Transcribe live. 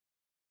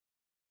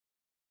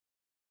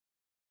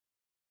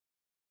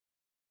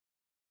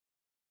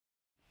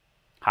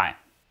Hi,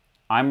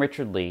 I'm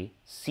Richard Lee,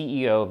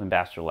 CEO of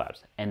Ambassador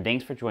Labs, and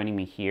thanks for joining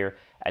me here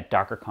at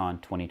DockerCon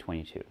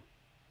 2022.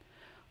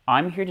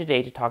 I'm here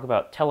today to talk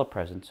about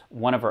Telepresence,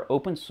 one of our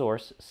open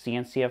source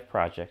CNCF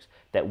projects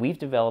that we've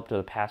developed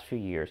over the past few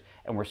years,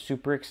 and we're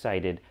super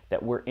excited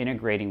that we're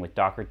integrating with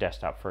Docker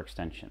Desktop for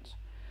extensions.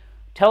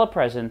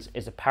 Telepresence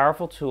is a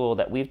powerful tool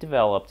that we've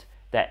developed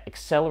that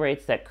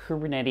accelerates that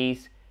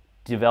Kubernetes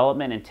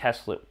development and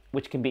test loop,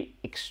 which can be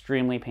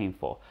extremely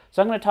painful.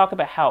 So I'm going to talk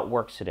about how it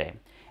works today.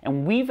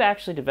 And we've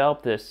actually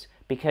developed this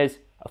because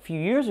a few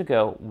years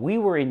ago, we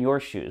were in your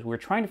shoes. We were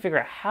trying to figure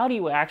out how do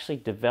you actually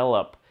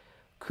develop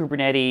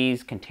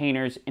Kubernetes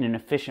containers in an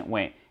efficient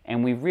way.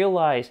 And we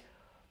realized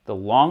the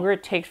longer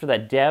it takes for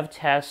that dev,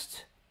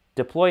 test,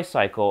 deploy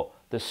cycle,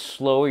 the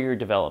slower your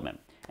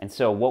development. And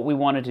so what we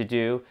wanted to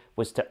do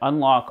was to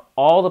unlock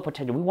all the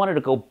potential. We wanted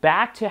to go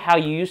back to how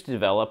you used to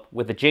develop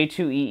with a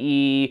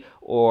J2EE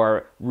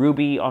or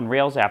Ruby on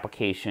Rails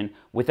application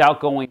without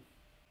going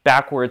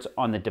backwards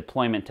on the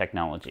deployment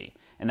technology.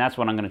 And that's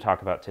what I'm going to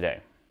talk about today.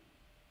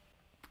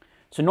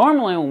 So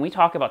normally when we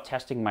talk about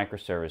testing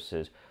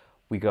microservices,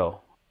 we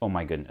go, oh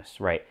my goodness,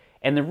 right?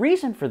 And the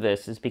reason for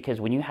this is because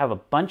when you have a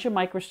bunch of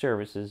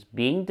microservices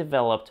being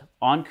developed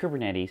on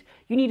Kubernetes,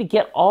 you need to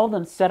get all of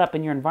them set up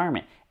in your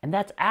environment. And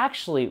that's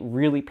actually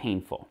really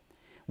painful.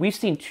 We've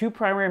seen two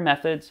primary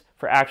methods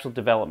for actual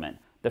development.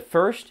 The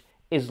first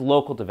is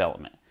local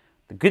development.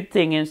 The good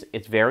thing is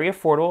it's very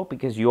affordable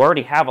because you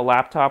already have a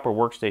laptop or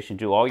workstation to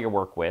do all your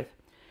work with.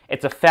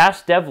 It's a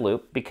fast dev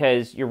loop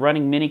because you're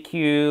running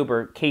Minikube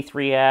or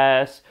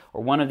K3s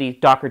or one of these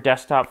Docker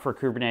Desktop for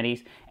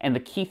Kubernetes. And the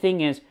key thing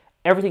is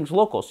everything's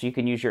local. So you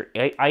can use your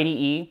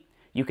IDE.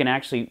 You can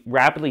actually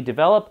rapidly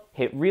develop,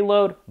 hit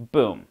reload,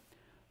 boom.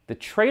 The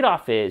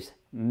trade-off is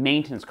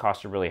maintenance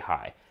costs are really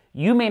high.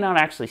 You may not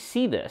actually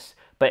see this,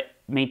 but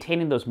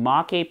maintaining those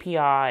mock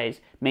APIs,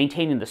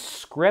 maintaining the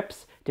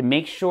scripts to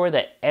make sure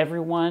that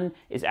everyone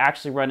is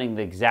actually running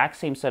the exact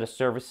same set of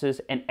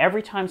services, and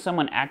every time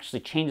someone actually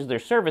changes their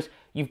service,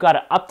 you've got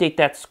to update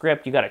that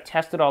script, you've got to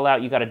test it all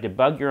out, you've got to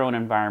debug your own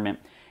environment.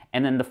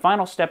 And then the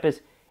final step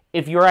is,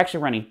 if you're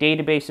actually running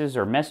databases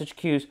or message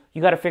queues,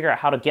 you got to figure out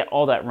how to get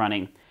all that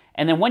running.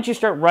 And then once you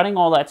start running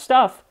all that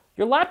stuff,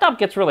 your laptop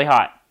gets really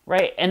hot,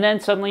 right? And then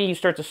suddenly you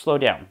start to slow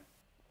down.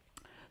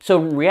 So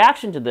in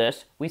reaction to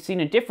this, we've seen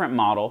a different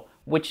model,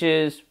 which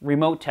is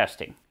remote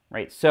testing,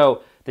 right?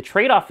 So the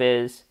trade-off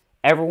is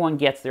everyone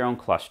gets their own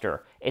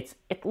cluster. It's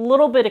a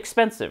little bit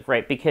expensive,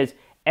 right? Because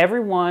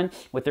everyone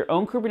with their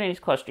own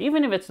Kubernetes cluster,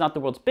 even if it's not the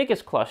world's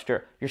biggest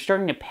cluster, you're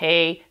starting to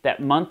pay that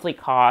monthly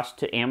cost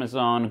to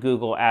Amazon,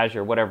 Google,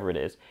 Azure, whatever it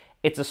is.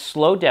 It's a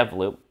slow dev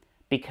loop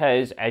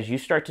because as you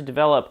start to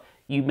develop,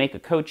 you make a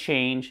code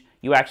change,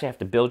 you actually have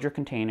to build your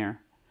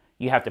container,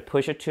 you have to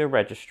push it to a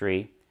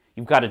registry,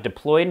 you've got to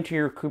deploy it into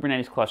your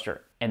Kubernetes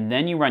cluster, and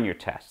then you run your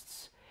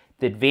tests.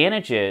 The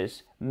advantage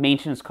is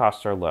maintenance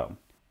costs are low.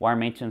 Why are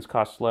maintenance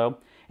costs low?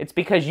 It's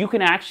because you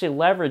can actually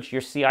leverage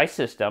your CI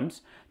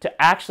systems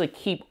to actually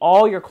keep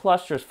all your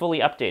clusters fully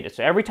updated.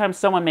 So every time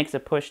someone makes a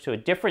push to a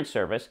different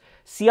service,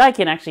 CI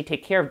can actually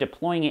take care of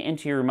deploying it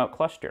into your remote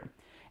cluster.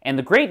 And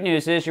the great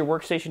news is your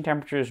workstation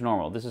temperature is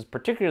normal. This is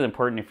particularly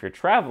important if you're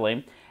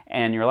traveling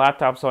and your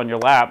laptop's on your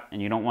lap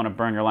and you don't want to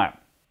burn your lap.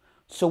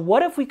 So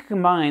what if we could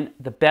combine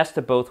the best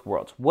of both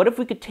worlds? What if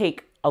we could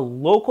take a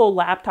local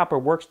laptop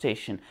or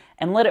workstation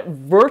and let it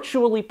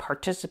virtually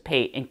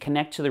participate and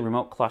connect to the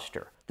remote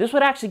cluster? This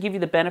would actually give you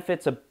the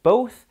benefits of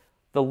both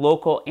the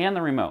local and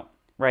the remote,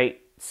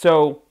 right?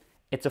 So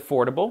it's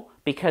affordable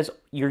because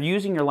you're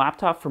using your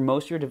laptop for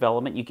most of your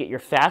development. You get your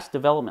fast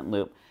development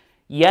loop.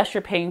 Yes,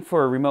 you're paying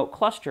for a remote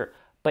cluster,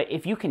 but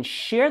if you can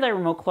share that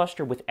remote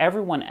cluster with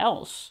everyone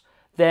else,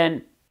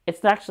 then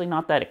it's actually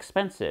not that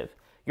expensive.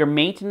 Your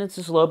maintenance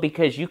is low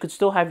because you could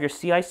still have your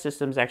CI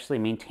systems actually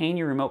maintain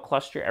your remote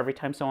cluster every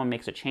time someone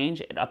makes a change.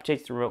 It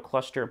updates the remote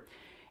cluster.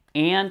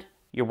 And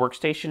your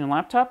workstation and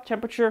laptop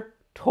temperature,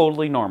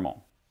 totally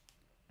normal.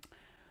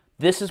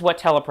 This is what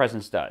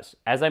Telepresence does.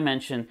 As I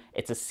mentioned,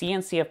 it's a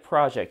CNCF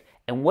project.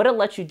 And what it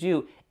lets you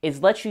do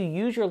is let you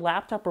use your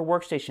laptop or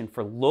workstation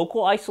for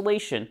local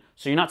isolation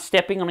so you're not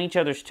stepping on each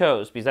other's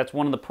toes, because that's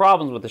one of the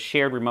problems with a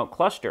shared remote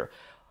cluster.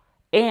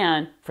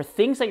 And for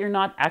things that you're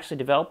not actually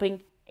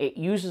developing, it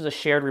uses a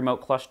shared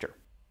remote cluster.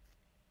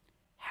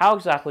 How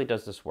exactly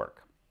does this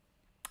work?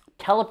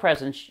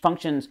 Telepresence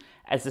functions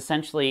as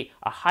essentially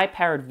a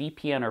high-powered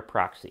VPN or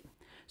proxy.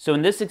 So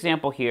in this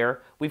example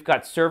here, we've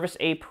got Service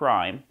A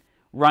Prime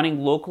running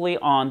locally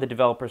on the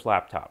developer's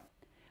laptop.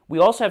 We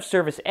also have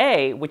Service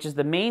A, which is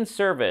the main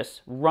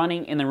service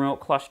running in the remote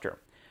cluster.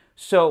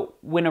 So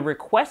when a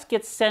request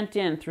gets sent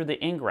in through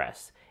the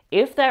ingress,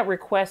 if that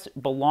request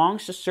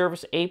belongs to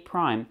Service A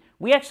Prime,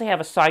 we actually have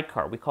a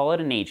sidecar. We call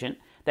it an agent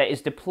that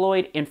is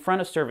deployed in front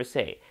of Service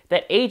A.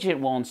 That agent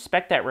will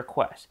inspect that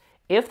request.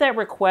 If that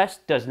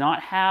request does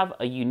not have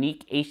a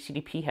unique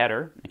HTTP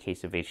header, in the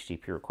case of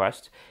HTTP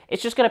requests,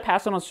 it's just going to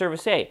pass it on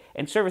Service A,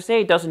 and Service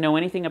A doesn't know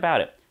anything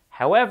about it.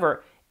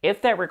 However,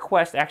 if that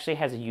request actually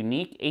has a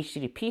unique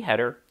HTTP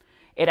header,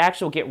 it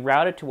actually will get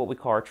routed to what we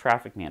call our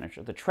traffic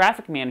manager. The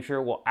traffic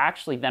manager will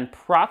actually then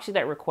proxy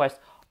that request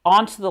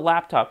onto the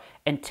laptop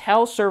and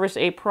tell service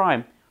A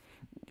prime,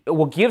 it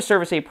will give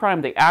service A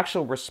prime the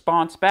actual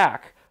response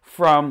back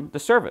from the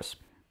service.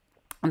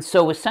 And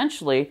so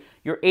essentially,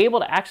 you're able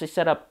to actually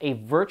set up a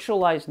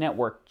virtualized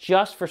network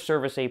just for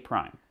service A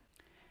prime.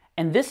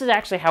 And this is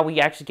actually how we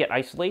actually get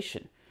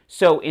isolation.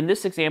 So in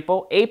this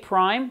example, A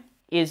prime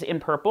is in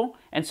purple,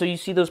 and so you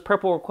see those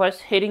purple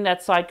requests hitting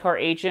that sidecar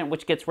agent,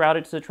 which gets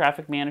routed to the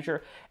traffic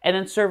manager, and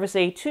then service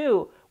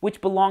A2,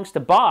 which belongs to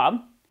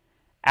Bob.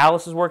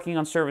 Alice is working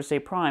on service A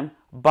prime,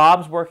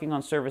 Bob's working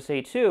on service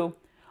A2.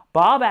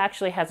 Bob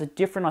actually has a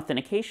different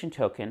authentication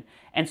token,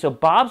 and so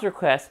Bob's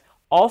requests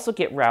also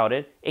get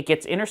routed. It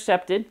gets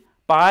intercepted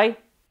by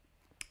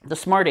the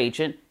smart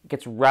agent, it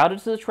gets routed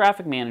to the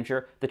traffic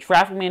manager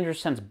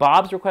sends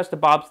Bob's request to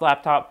Bob's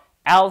laptop,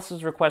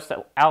 Alice's request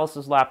to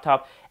Alice's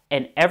laptop,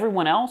 and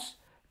everyone else,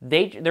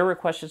 their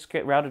requests just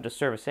get routed to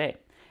service A.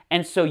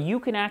 And so you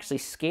can actually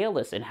scale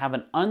this and have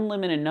an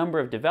unlimited number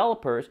of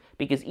developers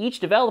because each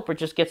developer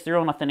just gets their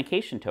own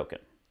authentication token.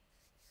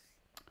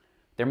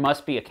 There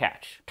must be a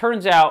catch.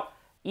 Turns out,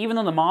 even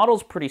though the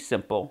model's pretty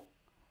simple,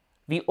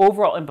 the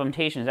overall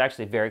implementation is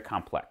actually very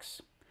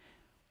complex.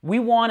 We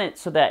want it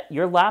so that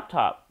your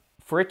laptop,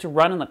 for it to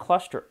run in the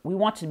cluster, we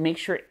want to make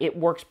sure it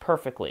works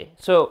perfectly.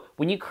 So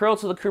when you curl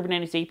to the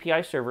Kubernetes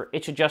API server,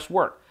 it should just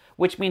work,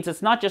 which means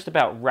it's not just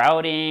about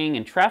routing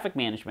and traffic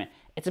management,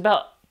 it's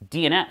about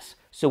DNS.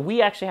 So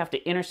we actually have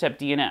to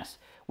intercept DNS.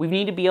 We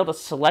need to be able to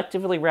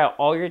selectively route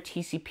all your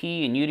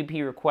TCP and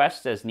UDP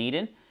requests as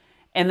needed.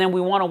 And then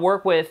we want to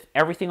work with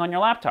everything on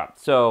your laptop.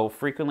 So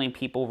frequently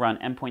people run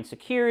endpoint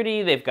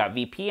security, they've got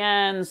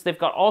VPNs, they've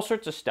got all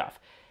sorts of stuff.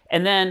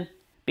 And then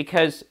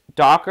because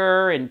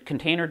Docker and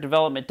container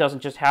development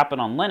doesn't just happen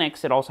on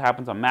Linux, it also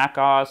happens on Mac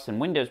OS and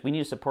Windows, we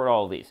need to support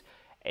all of these.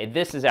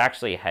 This is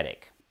actually a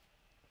headache.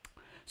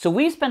 So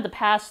we've spent the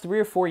past 3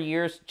 or 4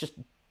 years just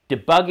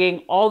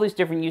debugging all these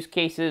different use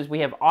cases. We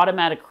have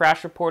automatic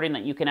crash reporting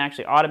that you can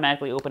actually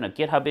automatically open a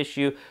GitHub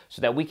issue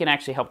so that we can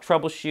actually help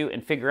troubleshoot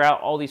and figure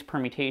out all these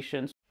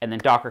permutations. And then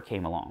Docker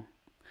came along.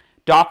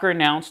 Docker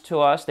announced to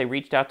us, they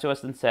reached out to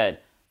us and said,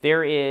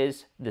 there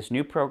is this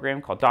new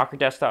program called Docker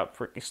Desktop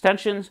for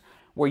Extensions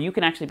where you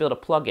can actually build a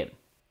plugin.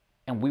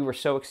 And we were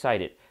so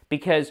excited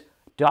because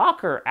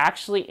Docker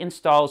actually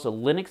installs a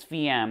Linux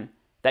VM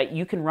that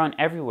you can run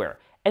everywhere.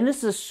 And this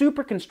is a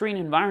super constrained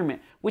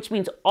environment, which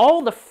means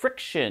all the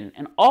friction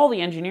and all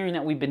the engineering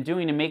that we've been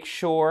doing to make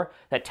sure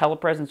that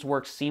Telepresence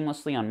works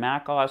seamlessly on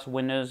Mac OS,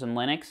 Windows, and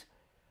Linux,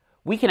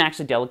 we can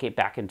actually delegate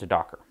back into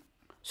Docker.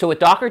 So with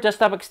Docker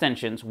Desktop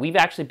Extensions, we've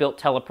actually built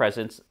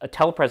Telepresence, a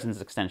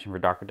Telepresence extension for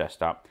Docker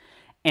Desktop,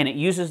 and it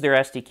uses their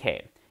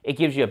SDK. It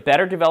gives you a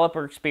better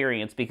developer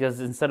experience because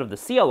instead of the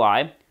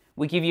CLI,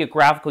 we give you a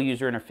graphical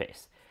user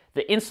interface.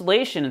 The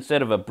installation,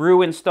 instead of a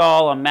brew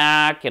install on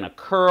Mac and a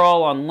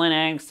curl on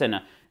Linux and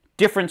a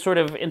different sort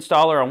of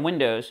installer on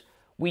Windows,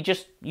 we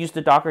just use the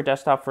Docker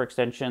Desktop for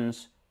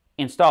Extensions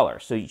installer.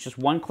 So you just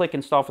one-click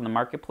install from the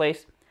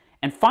marketplace.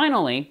 And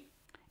finally,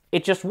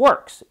 it just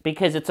works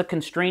because it's a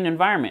constrained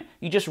environment.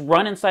 You just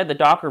run inside the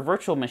Docker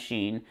virtual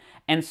machine.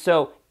 And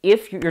so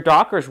if your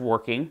Docker is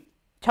working,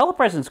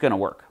 Telepresence is going to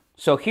work.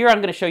 So here I'm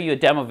going to show you a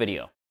demo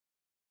video.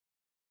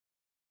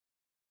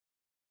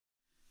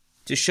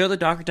 To show the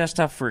Docker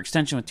Desktop for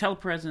Extension with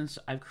Telepresence,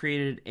 I've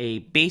created a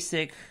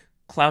basic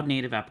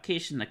cloud-native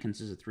application that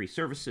consists of 3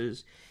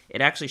 services.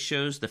 It actually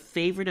shows the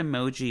favorite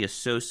emoji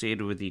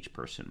associated with each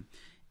person.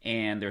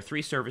 And there are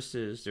 3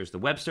 services. There's the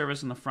web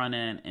service on the front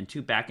end and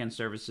 2 back-end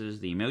services,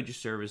 the emoji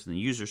service and the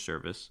user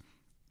service.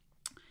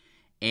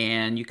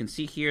 And you can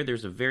see here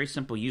there's a very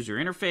simple user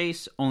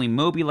interface. Only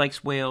Moby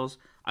likes whales.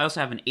 I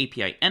also have an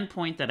API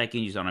endpoint that I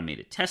can use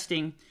automated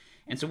testing.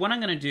 And so what I'm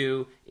going to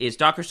do is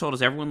Docker's told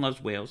us everyone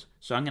loves whales.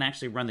 So I'm going to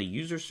actually run the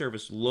user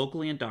service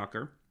locally in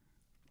Docker,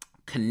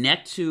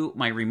 connect to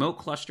my remote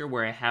cluster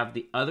where I have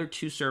the other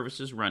 2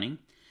 services running.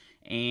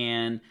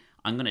 And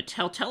I'm going to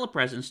tell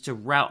Telepresence to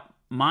route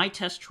my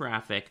test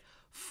traffic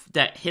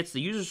that hits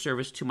the user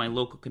service to my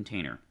local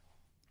container.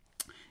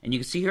 And you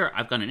can see here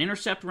I've got an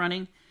intercept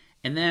running.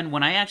 And then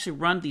when I actually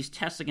run these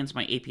tests against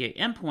my API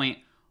endpoint,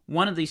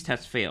 one of these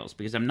tests fails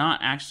because I'm not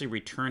actually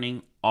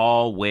returning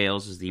all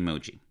whales as the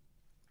emoji.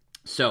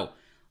 So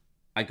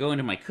I go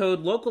into my code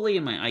locally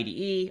in my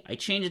IDE. I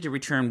change it to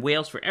return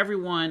whales for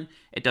everyone.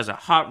 It does a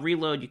hot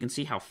reload. You can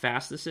see how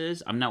fast this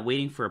is. I'm not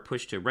waiting for a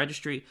push to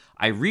registry.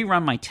 I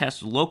rerun my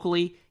tests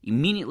locally.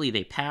 Immediately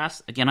they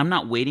pass. Again, I'm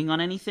not waiting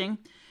on anything.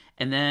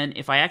 And then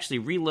if I actually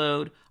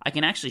reload, I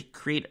can actually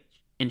create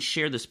and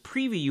share this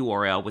preview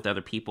URL with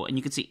other people. And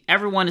you can see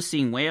everyone is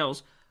seeing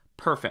whales.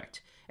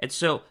 Perfect. And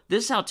so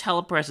this is how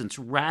Telepresence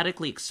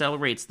radically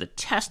accelerates the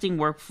testing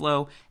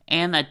workflow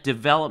and that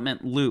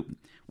development loop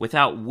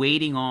without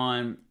waiting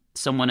on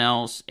someone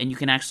else, and you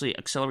can actually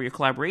accelerate your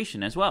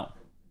collaboration as well.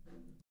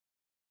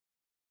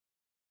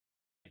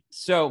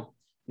 So,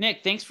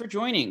 Nick, thanks for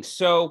joining.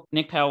 So,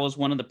 Nick Powell is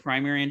one of the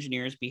primary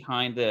engineers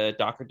behind the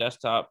Docker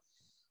Desktop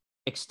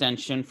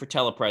extension for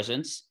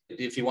telepresence.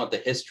 If you want the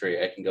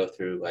history, I can go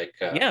through like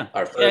Yeah.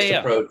 our first Yeah.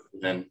 approach.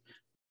 And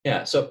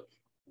then, so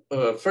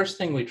first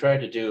thing we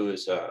tried to do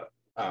is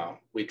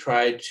we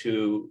tried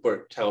to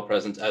work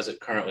telepresence as it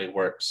currently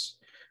works,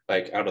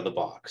 like out of the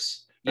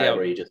box, right? Yeah.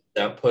 Where you just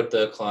put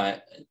the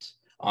client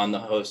on the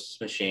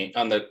host machine,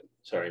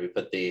 we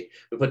put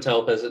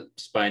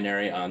telepresence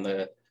binary on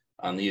the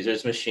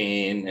user's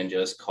machine and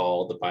just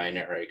call the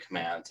binary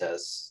commands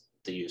as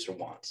the user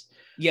wants.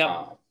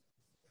 Yeah.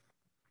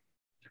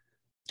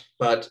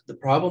 But the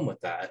problem with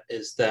that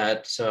is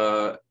that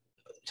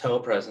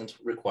telepresence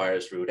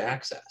requires root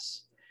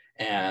access.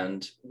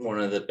 And one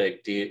of the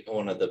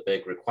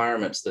big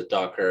requirements that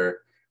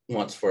Docker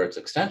wants for its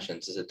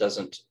extensions is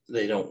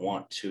they don't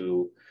want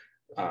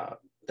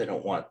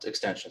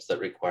extensions that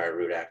require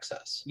root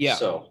access. Yeah.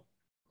 So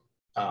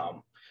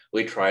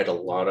we tried a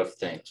lot of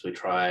things. We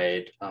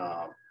tried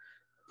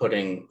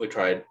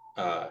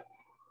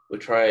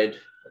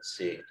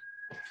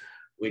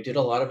we did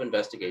a lot of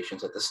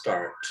investigations at the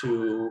start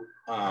to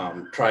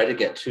try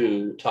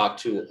to talk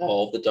to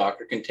all the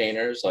Docker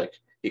containers. Like,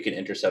 you can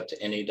intercept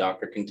to any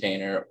Docker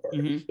container. Or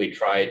we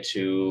tried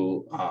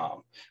to,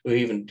 we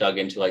even dug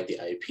into like the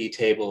IP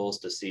tables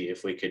to see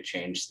if we could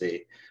change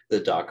the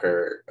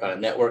Docker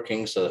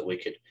networking so that we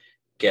could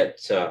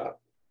get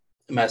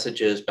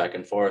messages back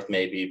and forth,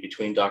 maybe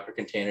between Docker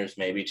containers,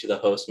 maybe to the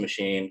host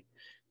machine.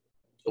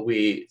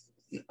 We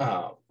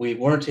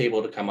weren't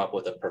able to come up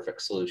with a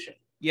perfect solution.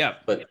 Yeah.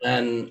 But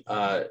then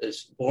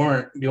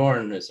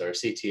Bjorn is our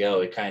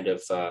CTO. He kind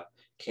of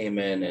came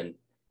in and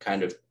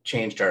kind of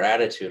changed our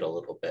attitude a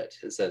little bit.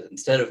 Is that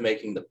instead of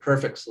making the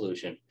perfect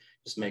solution,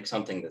 just make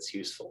something that's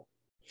useful.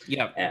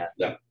 Yeah.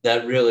 And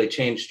that really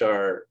changed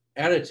our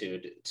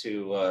attitude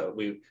to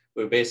we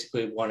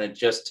basically wanted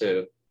just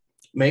to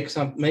make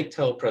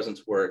telepresence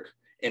work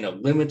in a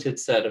limited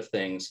set of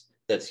things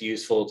that's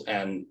useful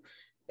and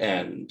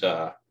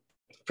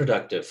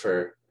productive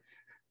for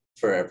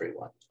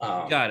everyone.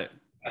 Got it.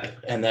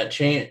 And that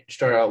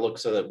changed our outlook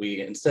so that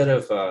we, instead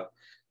of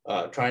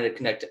trying to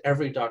connect to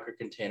every Docker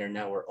container,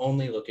 now we're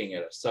only looking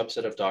at a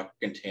subset of Docker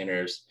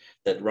containers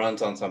that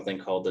runs on something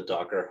called the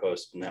Docker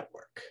host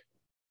network.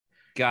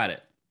 Got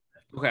it.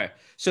 Okay.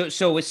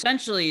 So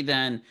essentially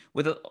then,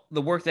 with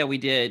the work that we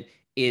did,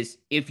 is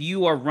if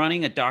you are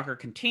running a Docker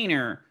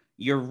container,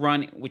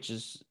 which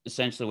is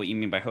essentially what you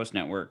mean by host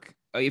network.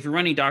 If you're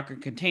running Docker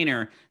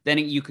container, then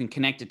you can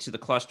connect it to the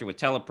cluster with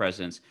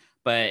telepresence.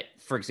 But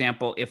for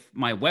example, if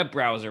my web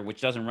browser, which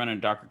doesn't run in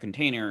a Docker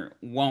container,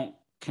 won't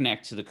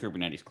connect to the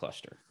Kubernetes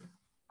cluster.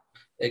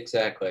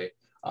 Exactly.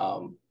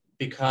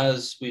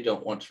 Because we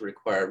don't want to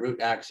require root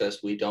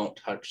access, we don't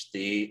touch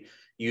the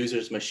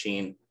user's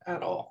machine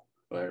at all.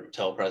 Where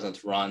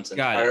telepresence runs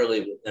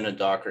entirely within a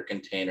Docker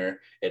container,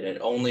 and it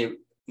only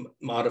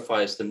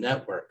modifies the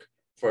network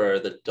for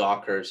the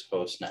Docker's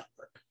host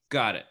network.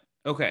 Got it.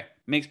 Okay.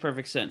 Makes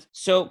perfect sense.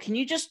 So can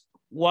you just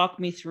walk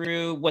me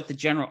through what the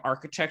general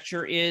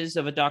architecture is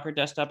of a Docker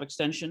desktop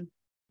extension?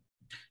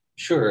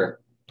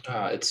 Sure.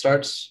 It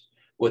starts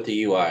with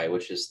the UI,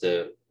 which is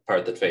the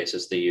part that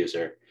faces the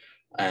user.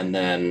 And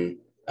then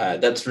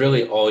that's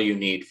really all you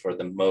need for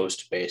the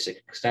most basic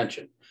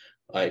extension.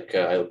 Like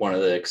one of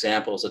the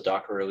examples that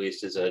Docker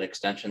released is an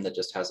extension that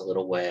just has a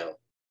little whale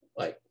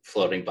like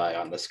floating by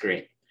on the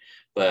screen.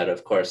 But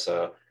of course,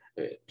 to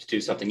do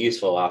something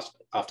useful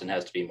often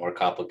has to be more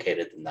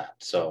complicated than that.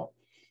 So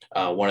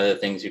one of the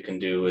things you can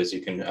do is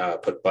you can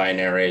put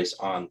binaries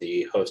on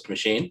the host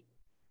machine.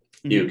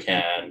 Mm-hmm. You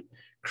can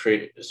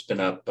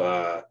spin up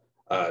a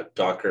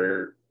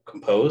Docker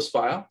compose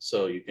file,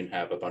 so you can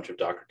have a bunch of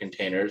Docker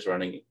containers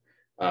running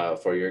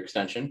for your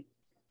extension.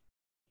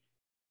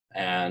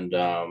 And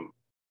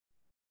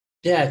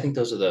I think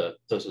those are the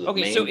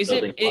main. So is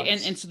it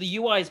and so the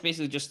UI is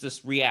basically just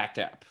this React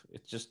app?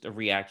 It's just a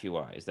React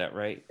UI, is that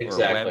right?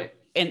 Exactly.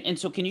 And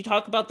so can you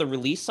talk about the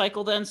release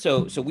cycle then?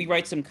 So we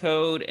write some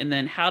code, and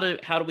then how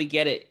do we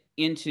get it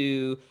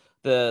into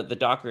the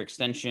Docker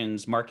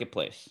extensions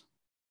marketplace?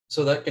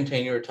 So that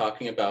container you're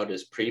talking about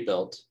is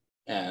pre-built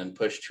and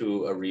pushed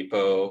to a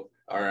repo,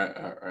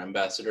 our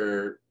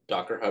Ambassador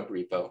Docker Hub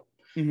repo.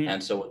 Mm-hmm.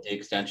 And so what the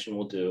extension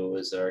will do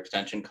is our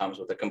extension comes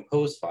with a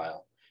compose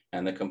file,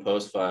 and the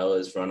compose file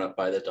is run up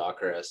by the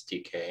Docker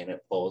SDK, and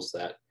it pulls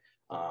that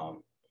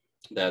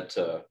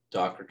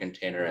Docker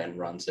container and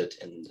runs it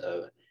in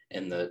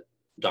the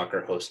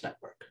Docker host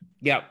network.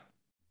 Yeah.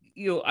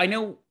 I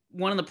know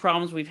one of the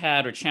problems we've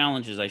had, or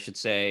challenges, I should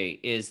say,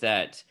 is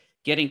that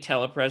getting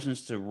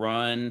telepresence to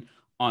run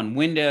on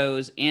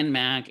Windows and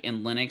Mac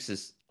and Linux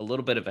is a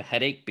little bit of a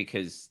headache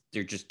because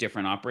they're just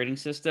different operating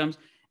systems.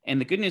 And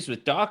the good news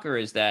with Docker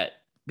is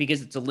that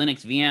because it's a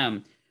Linux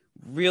VM,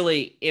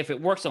 really, if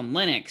it works on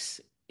Linux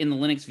in the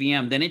Linux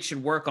VM, then it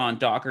should work on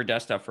Docker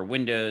Desktop for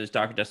Windows,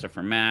 Docker Desktop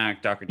for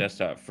Mac, Docker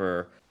Desktop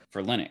for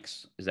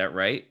Linux. Is that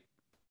right?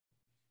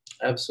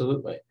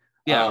 Absolutely.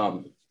 Yeah.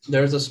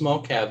 There's a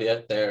small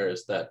caveat there,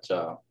 is that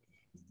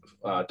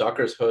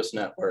Docker's host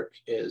network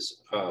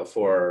is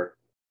for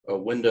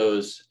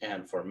Windows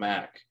and for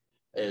Mac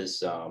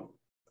is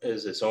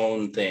its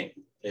own thing.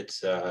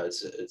 It's a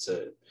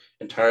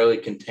entirely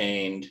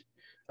contained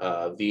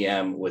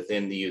VM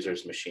within the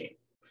user's machine.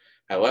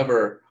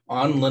 However,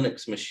 on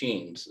Linux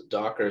machines,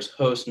 Docker's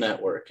host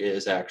network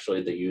is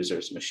actually the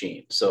user's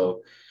machine.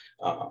 So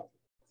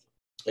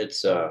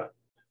it's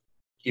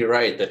you're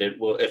right that it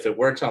will, if it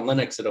works on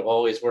Linux, it'll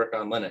always work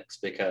on Linux,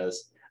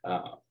 because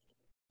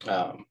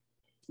the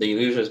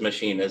user's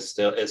machine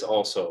is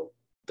also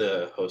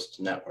the host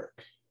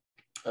network.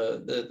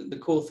 The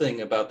cool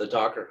thing about the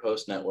Docker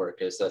host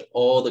network is that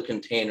all the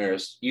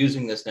containers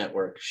using this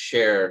network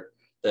share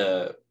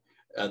the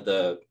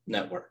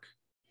network,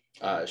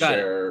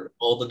 share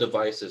all the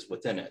devices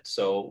within it.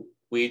 So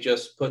we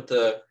just put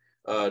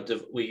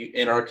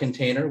in our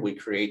container, we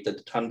create the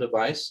ton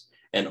device,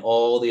 and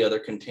all the other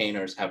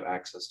containers have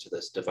access to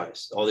this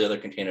device, all the other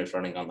containers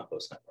running on the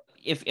host network.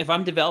 If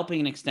I'm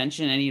developing an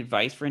extension, any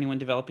advice for anyone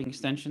developing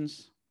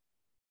extensions?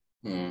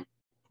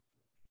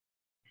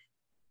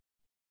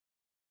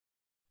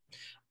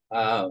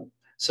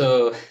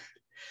 So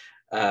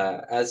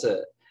as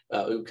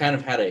we kind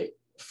of had a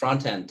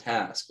front-end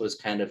task was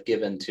kind of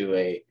given to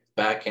a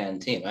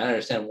back-end team. I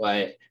understand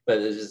why, but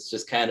it's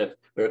just kind of,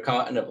 we were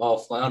kind of all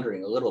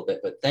floundering a little bit,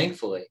 but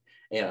thankfully,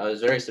 I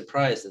was very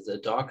surprised that the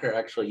Docker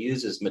actually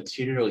uses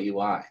Material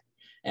UI.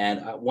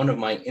 And one of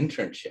my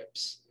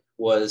internships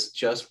was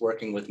just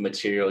working with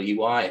Material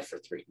UI for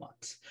 3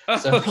 months.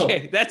 Oh,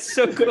 okay, that's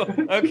so cool.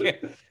 Okay,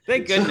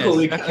 thank goodness. So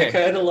I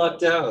kind of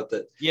lucked out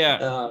that.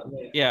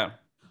 Yeah.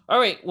 All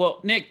right. Well,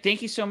 Nick,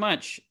 thank you so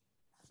much.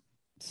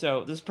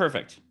 So this is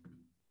perfect.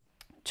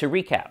 To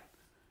recap,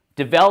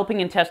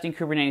 developing and testing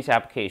Kubernetes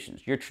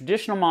applications. Your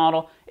traditional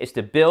model is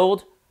to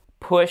build,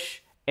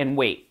 push, and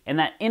wait. And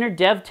that inner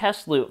dev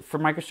test loop for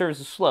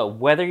microservices is slow,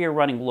 whether you're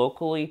running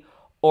locally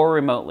or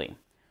remotely.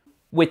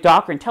 With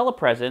Docker and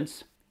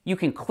Telepresence, you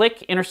can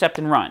click, intercept,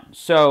 and run.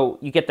 So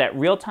you get that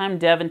real-time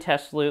dev and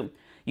test loop.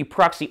 You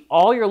proxy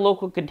all your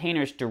local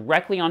containers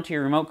directly onto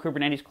your remote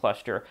Kubernetes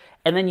cluster,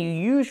 and then you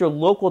use your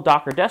local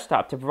Docker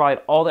desktop to provide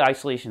all the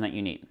isolation that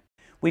you need.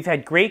 We've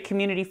had great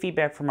community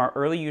feedback from our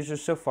early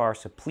users so far,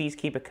 so please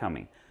keep it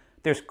coming.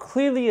 There's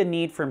clearly a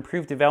need for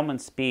improved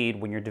development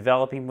speed when you're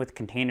developing with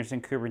containers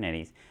in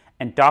Kubernetes,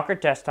 and Docker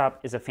Desktop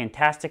is a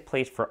fantastic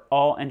place for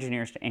all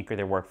engineers to anchor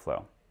their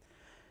workflow.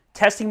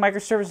 Testing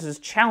microservices is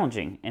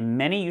challenging, and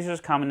many users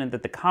commented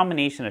that the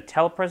combination of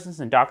Telepresence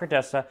and Docker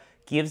Desktop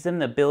gives them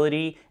the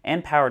ability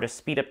and power to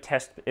speed up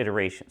test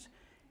iterations.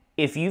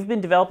 If you've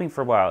been developing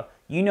for a while,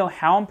 you know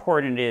how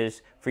important it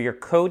is for your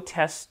code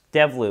test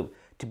dev loop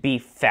to be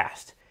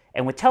fast.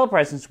 And with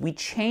Telepresence, we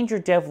change your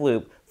dev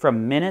loop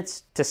from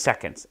minutes to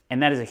seconds,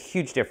 and that is a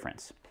huge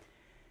difference.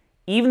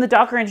 Even the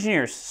Docker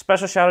engineers,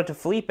 special shout out to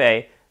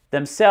Felipe,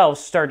 themselves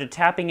started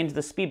tapping into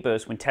the speed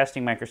boost when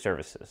testing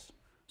microservices.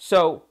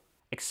 So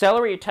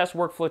accelerate your test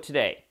workflow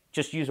today.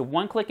 Just use a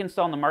one-click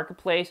install in the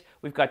marketplace.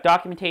 We've got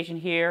documentation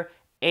here,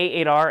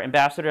 A8R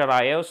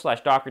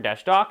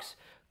ambassador.io/docker-docs,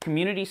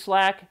 community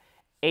Slack,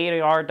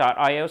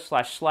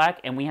 a8r.io/Slack,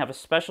 and we have a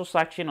special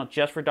Slack channel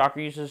just for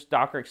Docker users,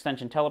 Docker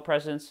extension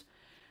Telepresence.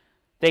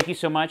 Thank you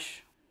so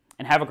much,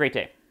 and have a great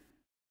day.